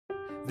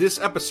This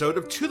episode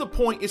of To The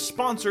Point is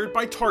sponsored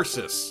by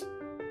Tarsus.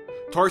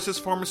 Tarsus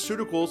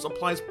Pharmaceuticals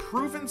applies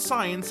proven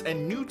science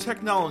and new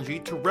technology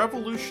to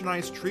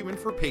revolutionize treatment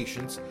for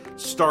patients,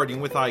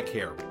 starting with eye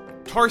care.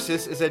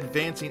 Tarsus is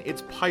advancing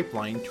its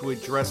pipeline to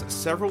address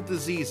several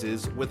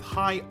diseases with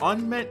high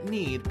unmet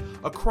need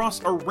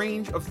across a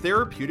range of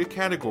therapeutic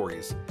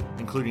categories,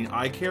 including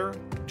eye care,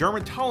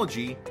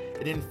 dermatology,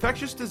 and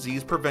infectious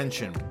disease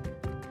prevention.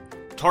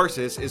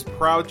 Tarsus is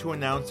proud to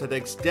announce that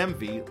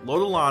Xdemvy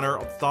Lotilaner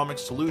Ophthalmic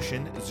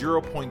Solution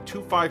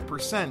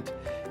 0.25%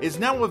 is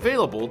now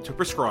available to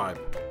prescribe.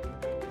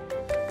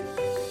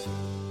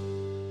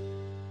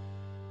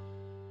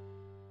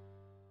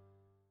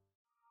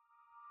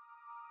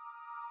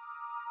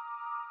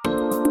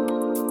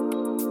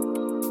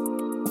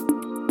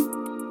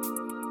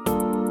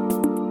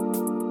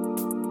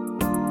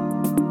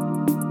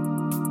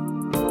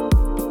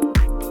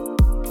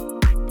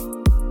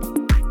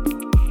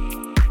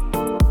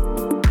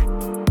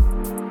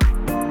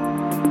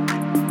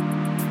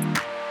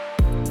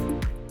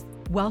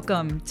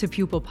 Welcome to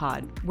Pupil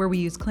Pod, where we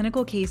use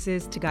clinical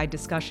cases to guide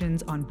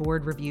discussions on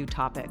board review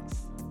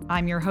topics.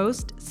 I'm your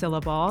host, Sila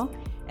Bal,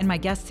 and my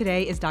guest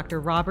today is Dr.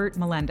 Robert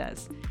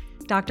Melendez.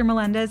 Dr.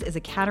 Melendez is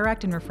a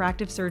cataract and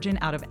refractive surgeon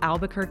out of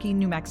Albuquerque,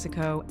 New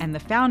Mexico, and the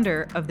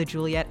founder of the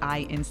Juliet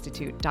Eye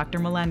Institute. Dr.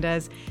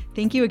 Melendez,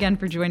 thank you again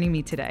for joining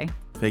me today.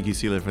 Thank you,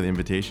 Sila, for the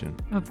invitation.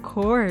 Of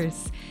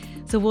course.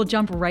 So we'll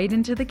jump right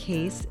into the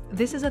case.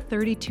 This is a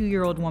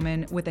 32-year-old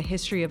woman with a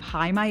history of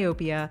high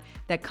myopia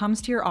that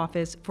comes to your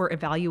office for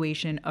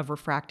evaluation of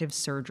refractive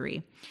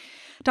surgery.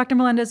 Dr.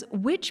 Melendez,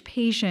 which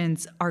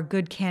patients are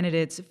good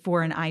candidates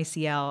for an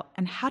ICL,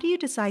 and how do you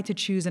decide to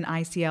choose an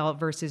ICL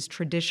versus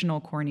traditional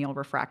corneal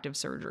refractive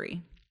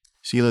surgery?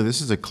 Sila, this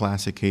is a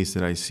classic case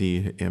that I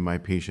see in my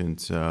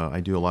patients.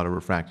 I do a lot of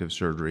refractive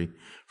surgery,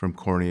 from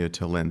cornea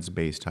to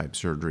lens-based type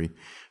surgery.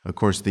 Of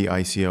course, the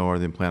ICL, or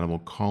the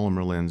implantable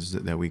columnar lens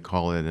that we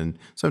call it, and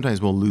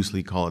sometimes we'll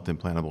loosely call it the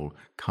implantable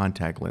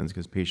contact lens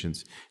because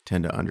patients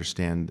tend to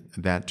understand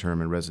that term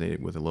and resonate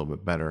with it a little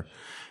bit better.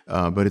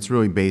 But it's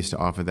really based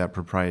off of that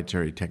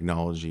proprietary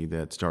technology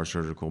that STAAR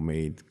Surgical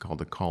made called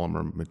the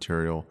columnar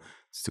material.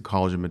 It's the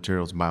collagen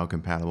material. It's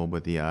biocompatible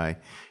with the eye.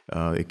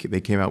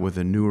 They came out with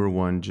a newer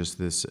one just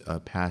this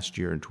past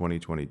year in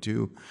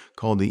 2022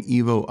 called the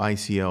EVO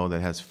ICL that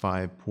has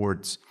 5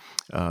 ports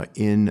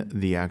in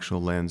the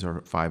actual lens,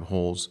 or 5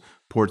 holes.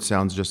 Port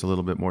sounds just a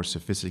little bit more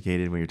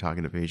sophisticated when you're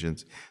talking to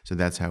patients, so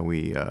that's how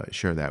we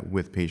share that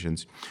with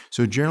patients.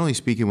 So generally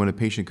speaking, when a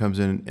patient comes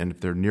in and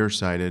if they're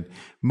nearsighted,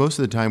 most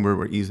of the time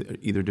we're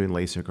either doing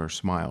LASIK or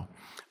SMILE.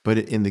 But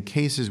in the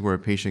cases where a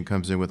patient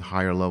comes in with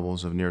higher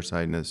levels of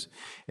nearsightedness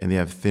and they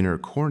have thinner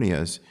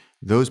corneas,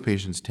 those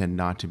patients tend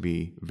not to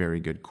be very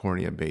good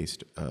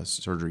cornea-based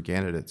surgery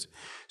candidates.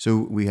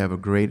 So we have a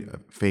great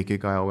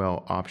phakic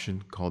IOL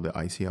option called the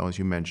ICL, as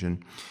you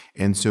mentioned.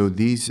 And so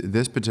this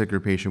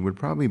particular patient would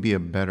probably be a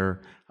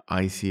better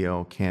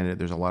ICL candidate.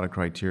 There's a lot of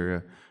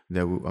criteria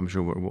that I'm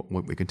sure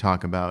we can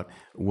talk about,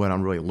 what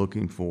I'm really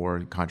looking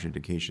for,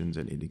 contraindications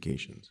and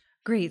indications.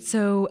 Great.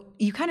 So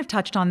you kind of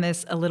touched on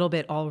this a little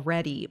bit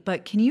already,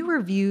 but can you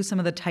review some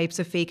of the types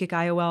of phakic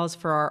IOLs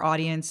for our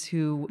audience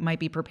who might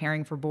be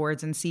preparing for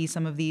boards and see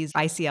some of these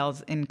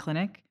ICLs in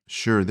clinic?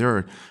 Sure. There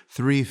are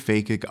 3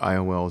 phakic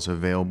IOLs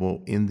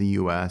available in the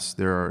U.S.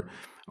 There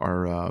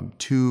are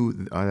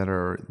 2 that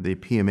are the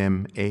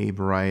PMMA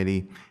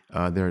variety.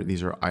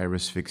 These are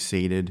iris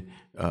fixated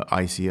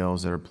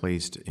ICLs that are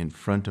placed in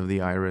front of the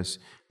iris.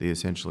 They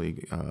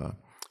essentially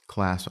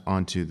clasp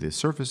onto the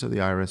surface of the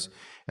iris,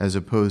 as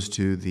opposed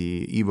to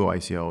the EVO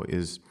ICL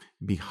is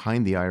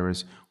behind the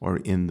iris or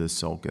in the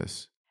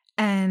sulcus.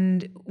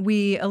 And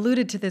we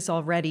alluded to this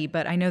already,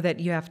 but I know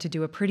that you have to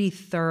do a pretty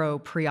thorough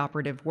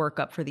preoperative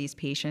workup for these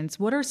patients.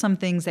 What are some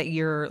things that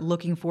you're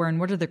looking for, and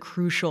what are the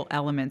crucial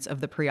elements of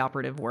the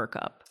preoperative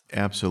workup?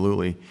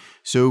 Absolutely.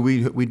 So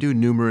we do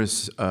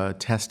numerous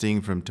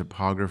testing, from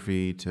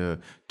topography to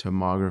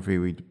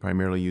tomography. We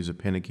primarily use a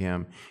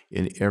Pinacam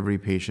in every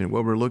patient.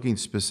 What we're looking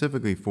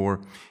specifically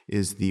for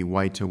is the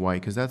white to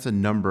white, because that's a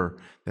number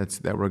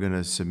that we're going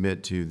to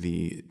submit to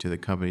the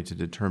company to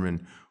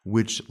determine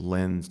which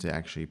lens to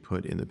actually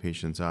put in the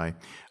patient's eye,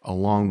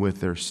 along with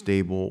their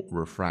stable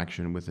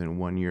refraction within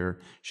 1 year.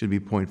 Should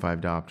be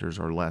 0.5 diopters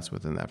or less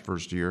within that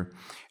first year.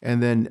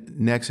 And then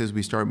next, as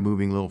we start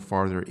moving a little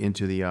farther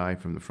into the eye,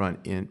 from the front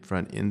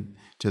in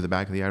to the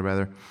back of the eye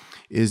rather,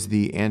 is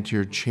the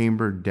anterior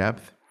chamber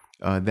depth.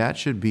 That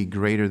should be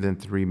greater than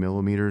 3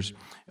 millimeters.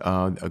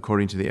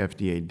 According to the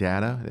FDA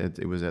data,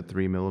 it was at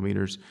 3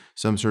 millimeters.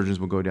 Some surgeons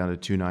will go down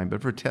to 2.9,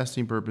 but for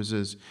testing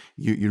purposes,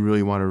 you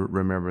really want to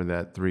remember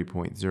that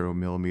 3.0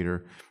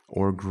 millimeter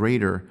or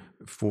greater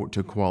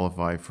to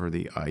qualify for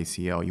the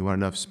ICL. You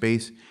want enough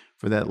space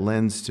for that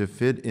lens to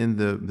fit in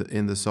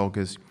the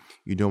sulcus.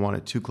 You don't want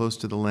it too close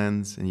to the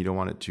lens, and you don't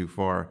want it too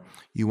far.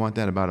 You want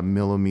that about a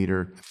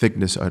millimeter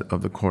thickness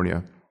of the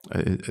cornea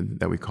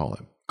that we call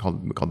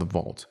the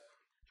vault.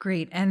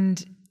 Great.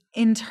 And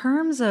In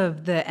terms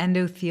of the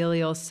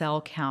endothelial cell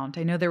count,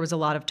 I know there was a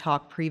lot of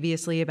talk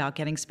previously about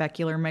getting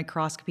specular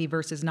microscopy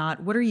versus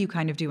not. What are you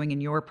kind of doing in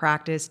your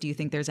practice? Do you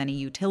think there's any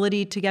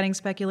utility to getting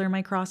specular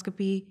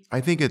microscopy? I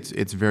think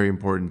it's very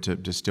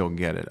important to still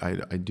get it. I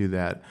do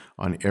that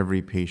on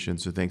every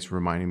patient, so thanks for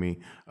reminding me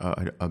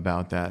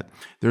about that.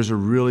 There's a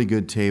really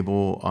good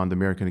table on the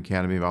American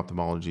Academy of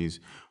Ophthalmology's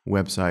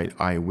website,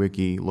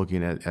 iWiki,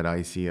 looking at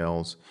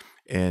ICLs,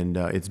 and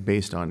it's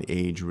based on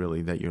age,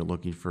 really, that you're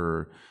looking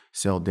for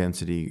cell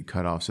density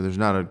cutoff. So there's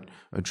not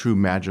a true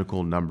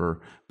magical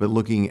number, but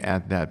looking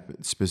at that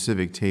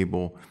specific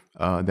table,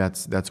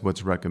 that's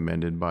what's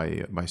recommended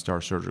by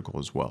STAAR Surgical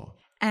as well.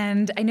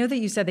 And I know that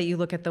you said that you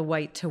look at the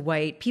white to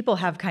white. People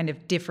have kind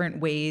of different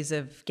ways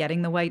of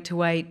getting the white to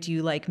white. Do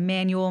you like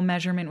manual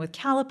measurement with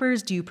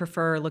calipers? Do you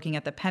prefer looking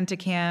at the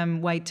pentacam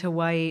white to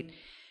white?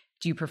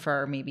 Do you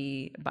prefer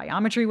maybe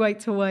biometry white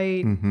to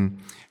white? Mm-hmm.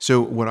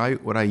 So what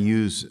I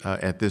use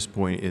at this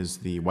point is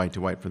the white to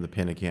white for the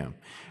pentacam.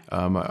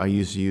 I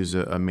used to use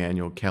a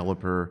manual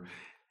caliper.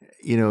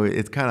 You know,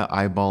 it's kind of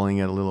eyeballing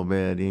it a little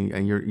bit,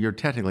 and you're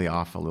technically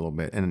off a little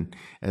bit. And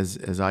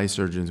as eye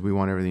surgeons, we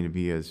want everything to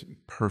be as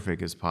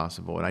perfect as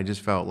possible. And I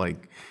just felt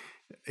like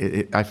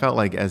I felt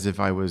like as if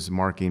I was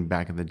marking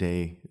back in the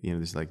day. You know,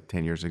 this is like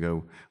 10 years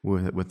ago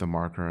with the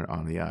marker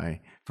on the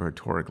eye for a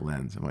toric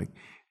lens. I'm like,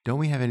 don't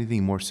we have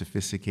anything more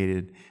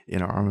sophisticated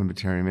in our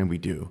armamentarium? And we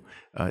do.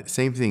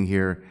 Same thing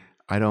here.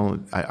 I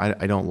don't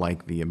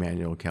like the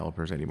manual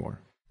calipers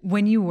anymore.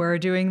 When you were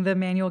doing the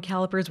manual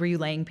calipers, were you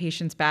laying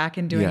patients back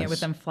and doing Yes. it with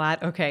them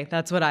flat? Okay,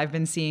 that's what I've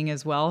been seeing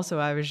as well. So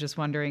I was just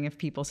wondering if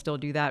people still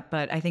do that.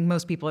 But I think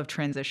most people have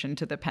transitioned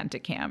to the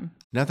pentacam.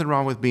 Nothing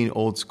wrong with being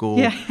old school.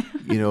 Yeah.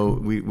 You know,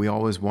 we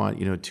always want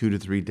 2 to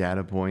 3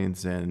 data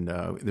points, and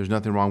there's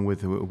nothing wrong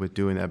with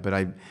doing that. But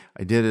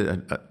I did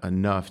it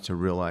enough to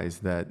realize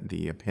that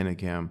the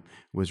pentacam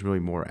was really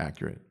more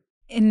accurate.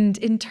 And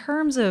in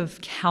terms of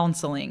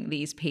counseling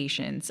these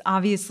patients,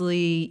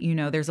 obviously,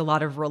 there's a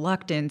lot of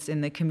reluctance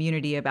in the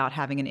community about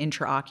having an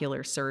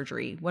intraocular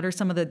surgery. What are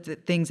some of the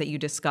things that you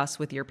discuss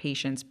with your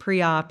patients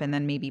pre-op and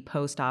then maybe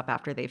post-op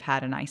after they've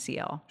had an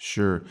ICL?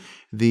 Sure.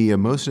 The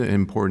most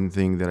important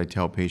thing that I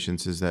tell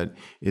patients is that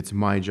it's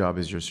my job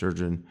as your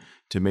surgeon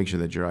to make sure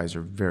that your eyes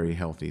are very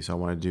healthy. So I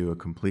want to do a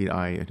complete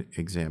eye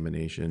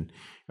examination.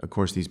 Of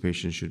course, these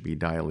patients should be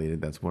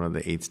dilated. That's one of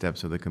the 8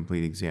 steps of the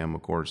complete exam,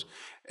 of course.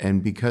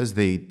 And because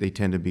they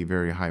tend to be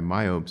very high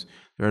myopes,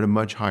 they're at a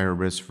much higher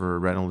risk for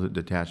retinal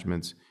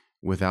detachments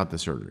without the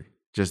surgery,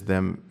 just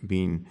them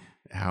being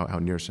how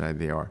nearsighted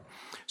they are.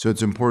 So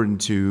it's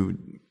important to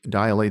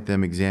dilate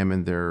them,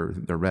 examine their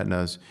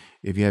retinas.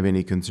 If you have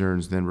any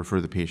concerns, then refer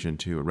the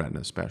patient to a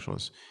retina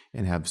specialist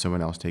and have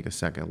someone else take a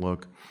second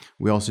look.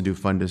 We also do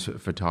fundus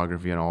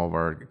photography on all of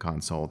our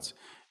consults.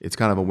 It's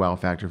kind of a wow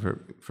factor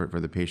for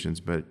the patients,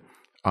 but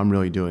I'm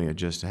really doing it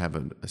just to have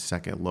a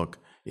second look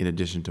in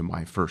addition to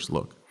my first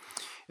look.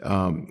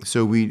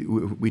 So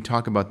we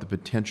talk about the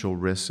potential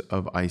risks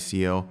of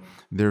ICL.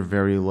 They're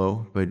very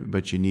low,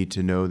 but you need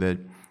to know that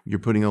you're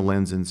putting a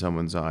lens in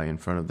someone's eye in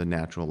front of the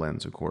natural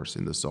lens, of course,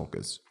 in the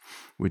sulcus,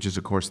 which is,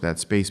 of course, that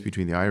space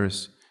between the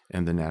iris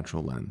and the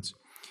natural lens.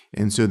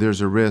 And so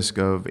there's a risk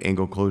of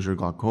angle closure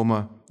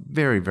glaucoma,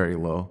 very, very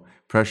low.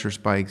 Pressure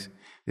spikes,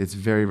 it's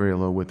very, very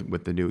low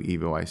with the new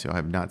EVO ICL. I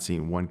have not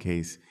seen one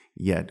case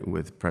yet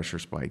with pressure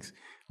spikes,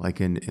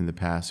 like in the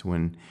past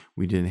when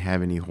we didn't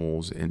have any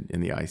holes in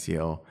the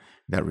ICL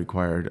that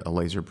required a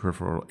laser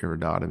peripheral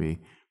iridotomy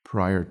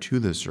prior to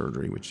the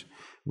surgery,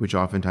 which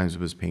oftentimes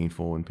was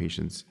painful in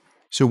patients.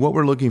 So what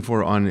we're looking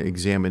for on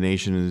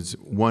examination is,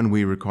 one,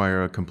 we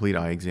require a complete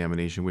eye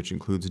examination, which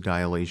includes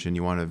dilation.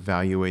 You want to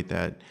evaluate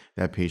that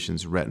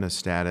patient's retina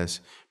status.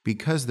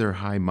 Because they're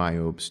high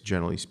myopes,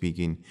 generally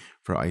speaking,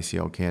 for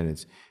ICL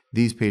candidates,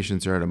 these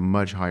patients are at a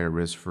much higher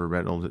risk for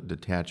retinal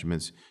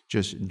detachments,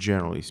 just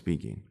generally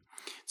speaking.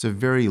 It's a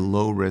very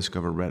low risk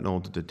of a retinal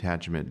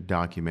detachment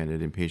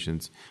documented in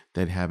patients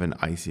that have an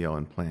ICL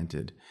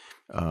implanted.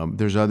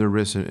 There's other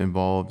risks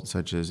involved,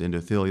 such as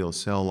endothelial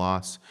cell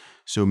loss.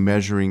 So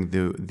measuring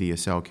the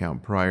cell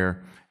count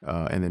prior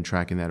and then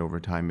tracking that over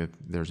time if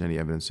there's any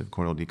evidence of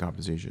corneal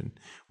decomposition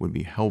would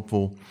be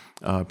helpful.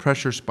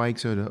 Pressure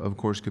spikes, of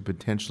course, could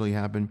potentially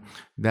happen.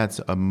 That's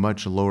a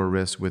much lower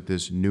risk with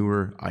this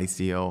newer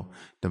ICL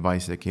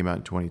device that came out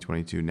in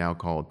 2022, now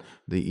called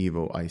the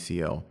EVO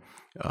ICL.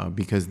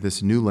 Because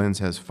this new lens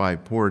has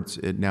 5 ports,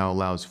 it now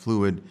allows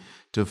fluid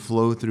to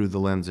flow through the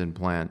lens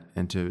implant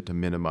and to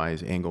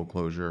minimize angle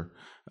closure.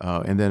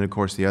 And then, of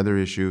course, the other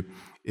issue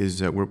is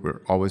that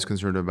we're always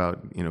concerned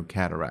about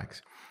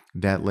cataracts.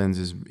 That lens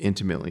is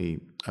intimately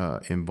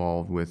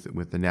involved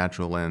with the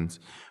natural lens.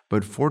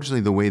 But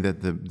fortunately, the way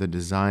that the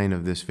design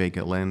of this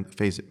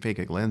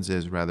phakic lens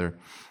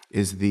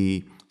is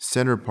the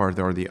center part,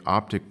 or the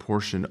optic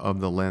portion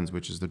of the lens,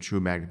 which is the true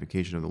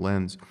magnification of the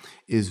lens,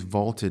 is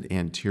vaulted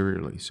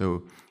anteriorly.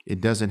 So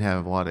it doesn't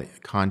have a lot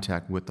of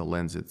contact with the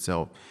lens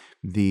itself.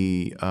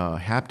 The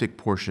haptic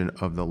portion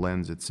of the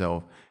lens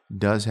itself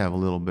does have a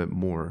little bit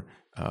more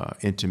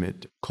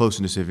intimate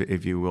closeness,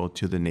 if you will,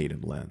 to the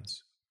native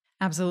lens.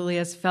 Absolutely.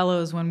 As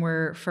fellows, when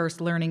we're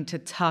first learning to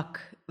tuck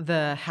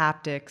the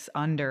haptics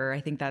under, I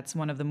think that's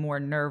one of the more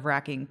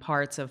nerve-wracking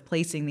parts of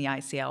placing the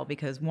ICL,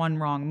 because one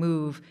wrong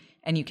move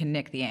and you can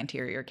nick the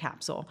anterior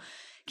capsule.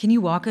 Can you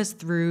walk us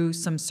through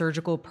some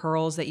surgical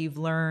pearls that you've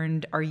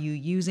learned? Are you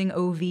using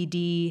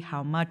OVD?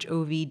 How much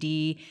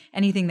OVD?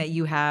 Anything that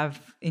you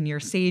have in your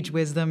sage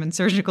wisdom and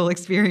surgical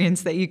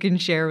experience that you can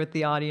share with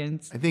the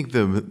audience? I think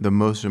the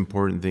most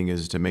important thing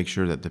is to make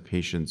sure that the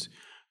patient's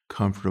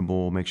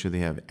comfortable, make sure they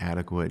have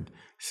adequate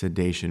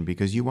sedation,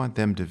 because you want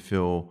them to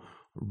feel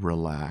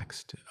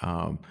relaxed.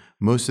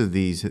 Most of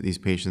these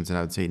patients, and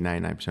I would say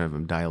 99% of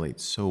them, dilate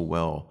so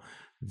well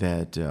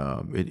that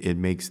it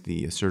makes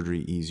the surgery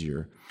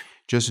easier.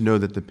 Just know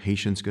that the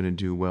patient's going to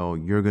do well.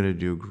 You're going to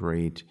do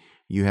great.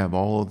 You have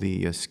all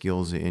the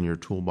skills in your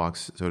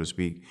toolbox, so to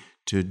speak,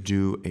 to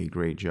do a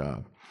great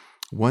job.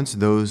 Once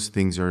those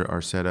things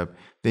are set up,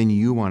 then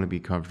you want to be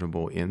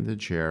comfortable in the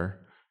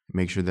chair.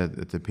 Make sure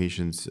that the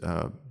patient's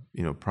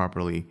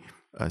properly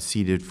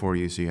seated for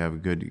you, so you have a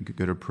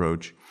good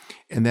approach.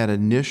 And that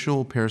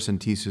initial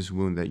paracentesis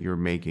wound that you're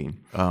making,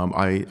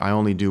 I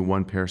only do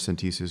one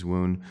paracentesis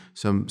wound.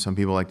 Some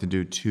people like to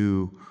do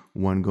two,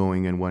 one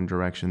going in one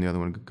direction, the other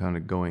one kind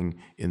of going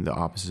in the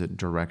opposite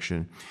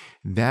direction.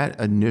 That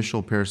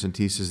initial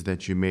paracentesis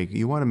that you make,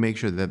 you want to make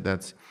sure that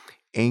that's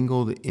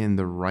angled in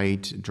the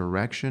right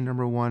direction,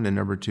 number one, and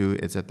number two,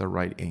 it's at the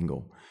right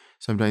angle.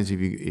 Sometimes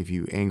if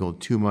you angle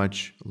too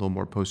much, a little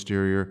more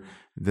posterior,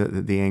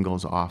 the angle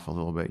is off a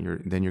little bit.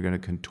 Then you're going to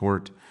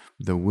contort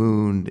the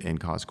wound and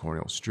cause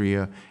corneal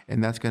stria,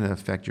 and that's going to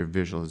affect your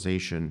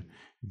visualization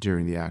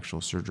during the actual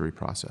surgery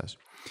process.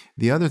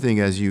 The other thing,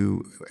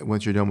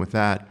 once you're done with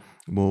that,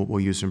 we'll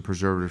use some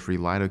preservative-free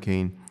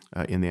lidocaine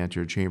in the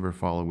anterior chamber,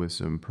 followed with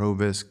some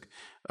Provisc,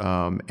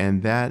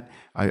 and that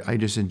I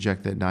just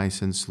inject that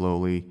nice and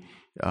slowly,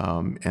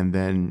 and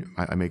then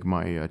I make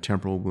my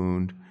temporal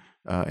wound.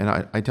 And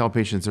I tell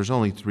patients there's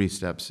only 3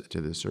 steps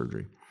to this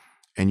surgery,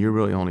 and you're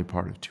really only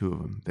part of 2 of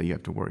them that you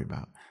have to worry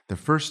about. The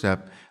first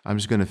step, I'm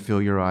just going to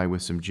fill your eye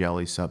with some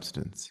jelly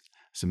substance,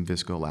 some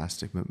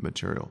viscoelastic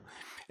material.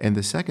 And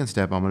the second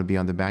step, I'm going to be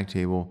on the back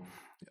table,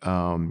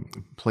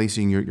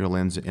 placing your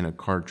lens in a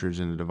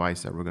cartridge in a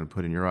device that we're going to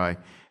put in your eye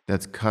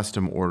that's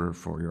custom ordered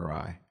for your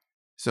eye.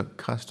 It's a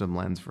custom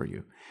lens for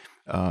you.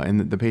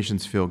 And the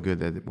patients feel good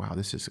that, wow,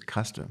 this is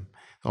custom.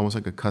 It's almost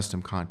like a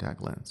custom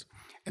contact lens.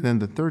 And then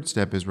the third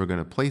step is we're going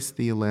to place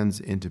the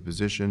lens into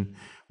position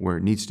where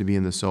it needs to be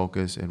in the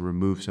sulcus and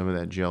remove some of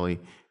that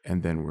jelly,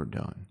 and then we're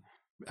done.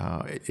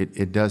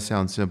 It does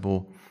sound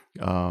simple.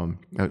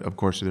 Of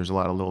course, there's a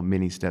lot of little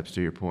mini steps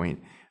to your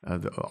point,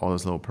 all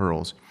those little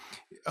pearls.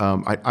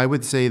 I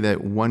would say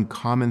that one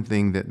common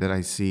thing that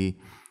I see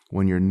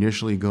when you're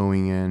initially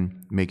going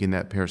in, making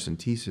that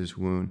paracentesis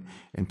wound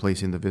and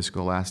placing the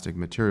viscoelastic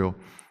material,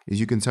 is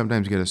you can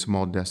sometimes get a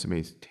small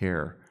decimate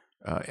tear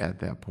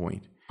at that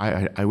point.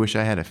 I wish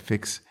I had a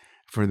fix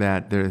for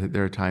that.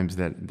 There are times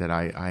that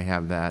I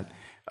have that.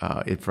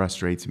 It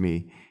frustrates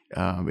me.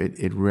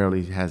 It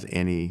rarely has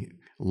any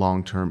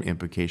long-term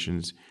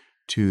implications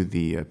to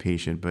the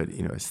patient, but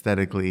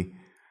aesthetically,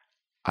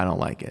 I don't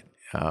like it,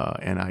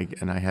 and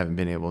I haven't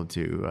been able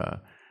to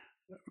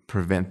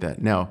prevent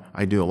that. Now,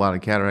 I do a lot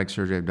of cataract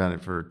surgery. I've done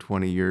it for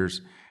 20 years.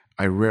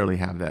 I rarely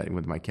have that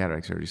with my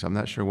cataract surgery, so I'm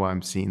not sure why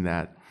I'm seeing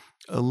that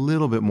a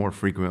little bit more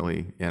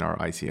frequently in our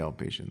ICL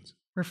patients.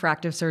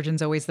 Refractive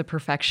surgeons, always the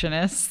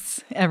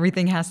perfectionists.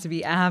 Everything has to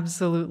be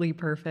absolutely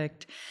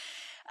perfect.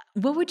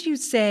 What would you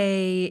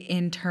say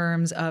in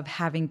terms of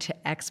having to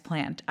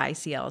explant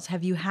ICLs?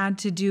 Have you had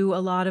to do a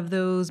lot of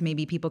those?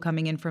 Maybe people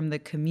coming in from the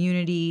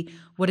community.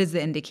 What is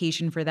the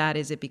indication for that?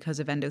 Is it because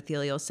of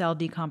endothelial cell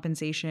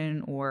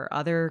decompensation or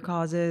other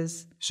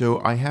causes?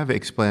 So I have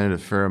explanted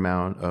a fair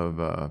amount of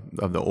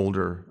the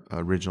older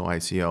original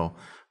ICL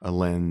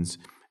lens,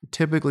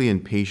 typically in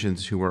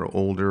patients who are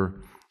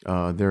older.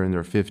 They're in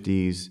their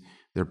 50s,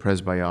 they're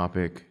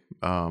presbyopic.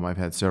 I've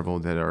had several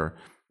that are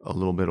a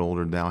little bit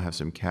older now, have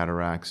some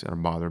cataracts and are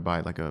bothered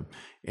by like a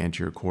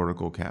anterior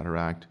cortical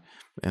cataract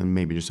and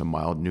maybe just a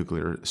mild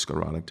nuclear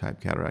sclerotic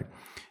type cataract.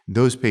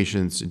 Those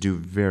patients do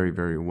very,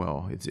 very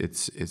well.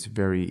 It's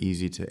very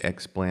easy to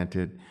explant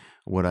it.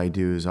 What I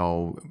do is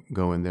I'll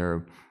go in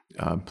there,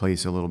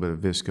 place a little bit of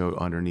visco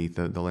underneath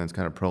the lens,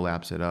 kind of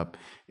prolapse it up,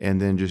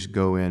 and then just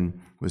go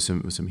in with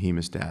some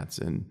hemostats.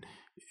 And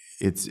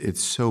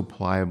it's so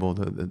pliable,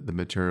 the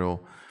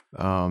material.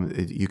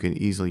 You can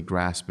easily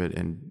grasp it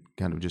and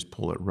kind of just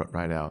pull it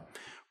right out.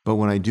 But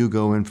when I do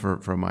go in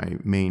for my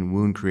main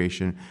wound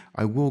creation,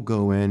 I will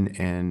go in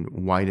and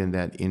widen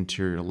that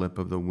interior lip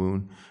of the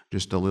wound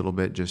just a little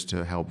bit, just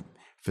to help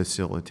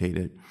facilitate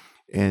it.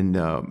 And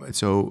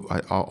so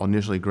I'll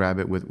initially grab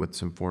it with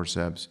some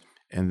forceps,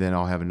 and then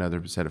I'll have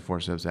another set of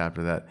forceps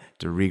after that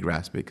to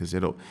regrasp it, because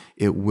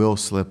it will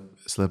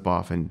slip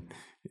off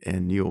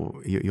and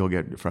you'll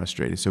get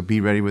frustrated. So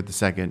be ready with the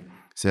second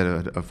set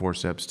of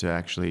forceps to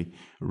actually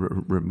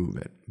remove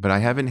it. But I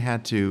haven't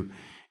had to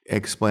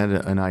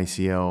explant an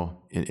ICL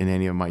in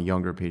any of my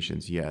younger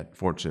patients yet,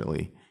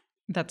 fortunately.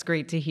 That's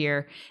great to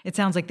hear. It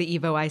sounds like the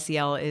EVO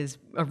ICL is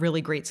a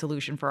really great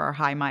solution for our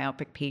high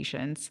myopic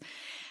patients.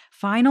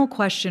 Final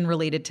question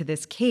related to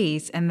this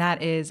case, and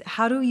that is,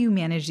 how do you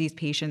manage these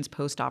patients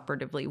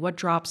post-operatively? What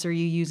drops are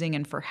you using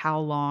and for how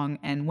long?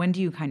 And when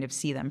do you kind of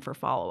see them for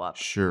follow-up?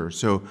 Sure.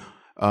 So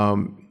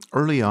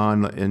early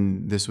on,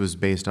 and this was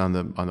based on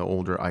the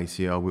older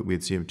ICL,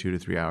 we'd see them 2 to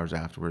 3 hours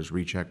afterwards,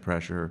 recheck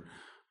pressure.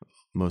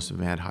 Most of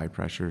them had high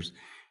pressures.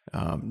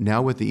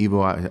 Now with the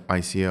EVO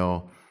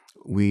ICL,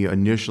 we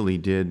initially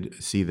did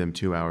see them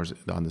 2 hours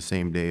on the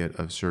same day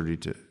of surgery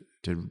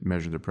to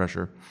measure the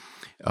pressure.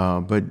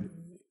 But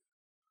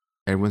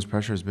everyone's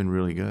pressure has been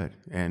really good.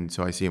 And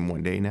so I see them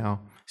 1 day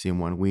now, see them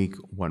 1 week,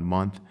 1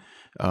 month.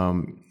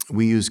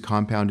 We use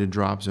compounded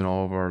drops in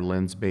all of our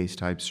lens-based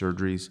type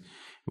surgeries,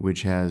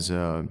 which has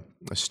a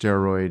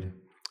steroid,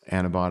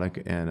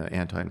 antibiotic, and an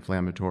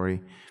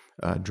anti-inflammatory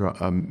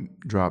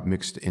drop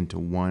mixed into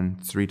one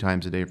 3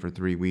 times a day for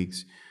 3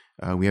 weeks.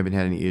 We haven't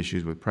had any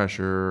issues with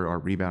pressure or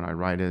rebound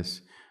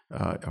iritis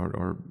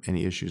or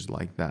any issues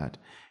like that.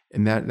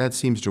 And that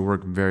seems to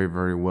work very,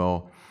 very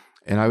well.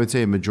 And I would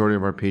say a majority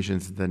of our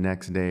patients the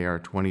next day are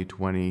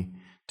 20/20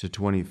 to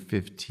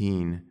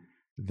 20/15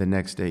 the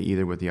next day,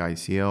 either with the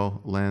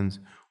ICL lens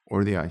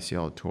or the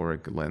ICL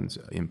toric lens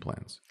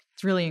implants.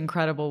 It's really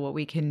incredible what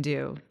we can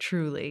do,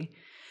 truly.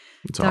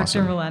 It's Dr.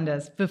 awesome.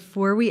 Melendez,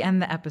 before we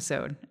end the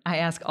episode, I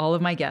ask all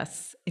of my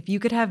guests, if you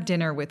could have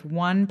dinner with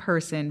one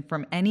person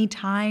from any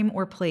time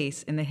or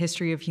place in the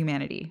history of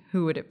humanity,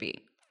 who would it be?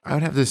 I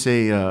would have to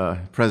say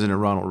President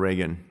Ronald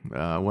Reagan,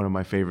 one of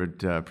my favorite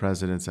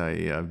presidents.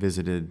 I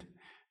visited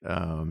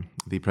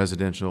the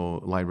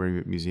Presidential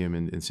Library Museum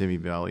in Simi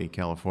Valley,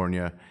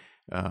 California.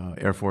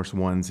 Air Force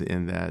One's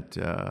in that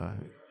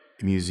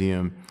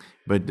museum.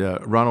 But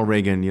Ronald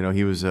Reagan,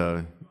 he was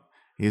a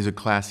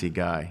classy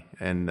guy,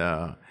 and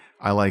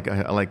I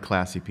like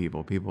classy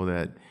people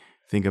that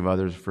think of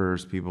others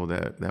first, people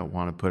that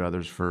want to put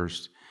others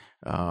first.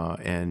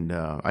 And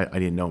I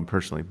didn't know him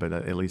personally, but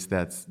at least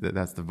that's the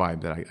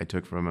vibe that I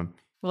took from him.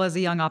 Well, as a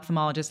young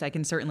ophthalmologist, I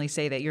can certainly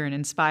say that you're an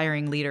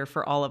inspiring leader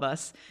for all of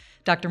us.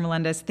 Dr.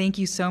 Melendez, thank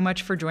you so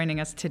much for joining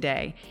us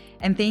today.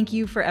 And thank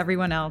you for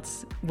everyone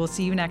else. We'll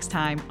see you next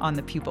time on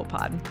the Pupil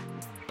Pod.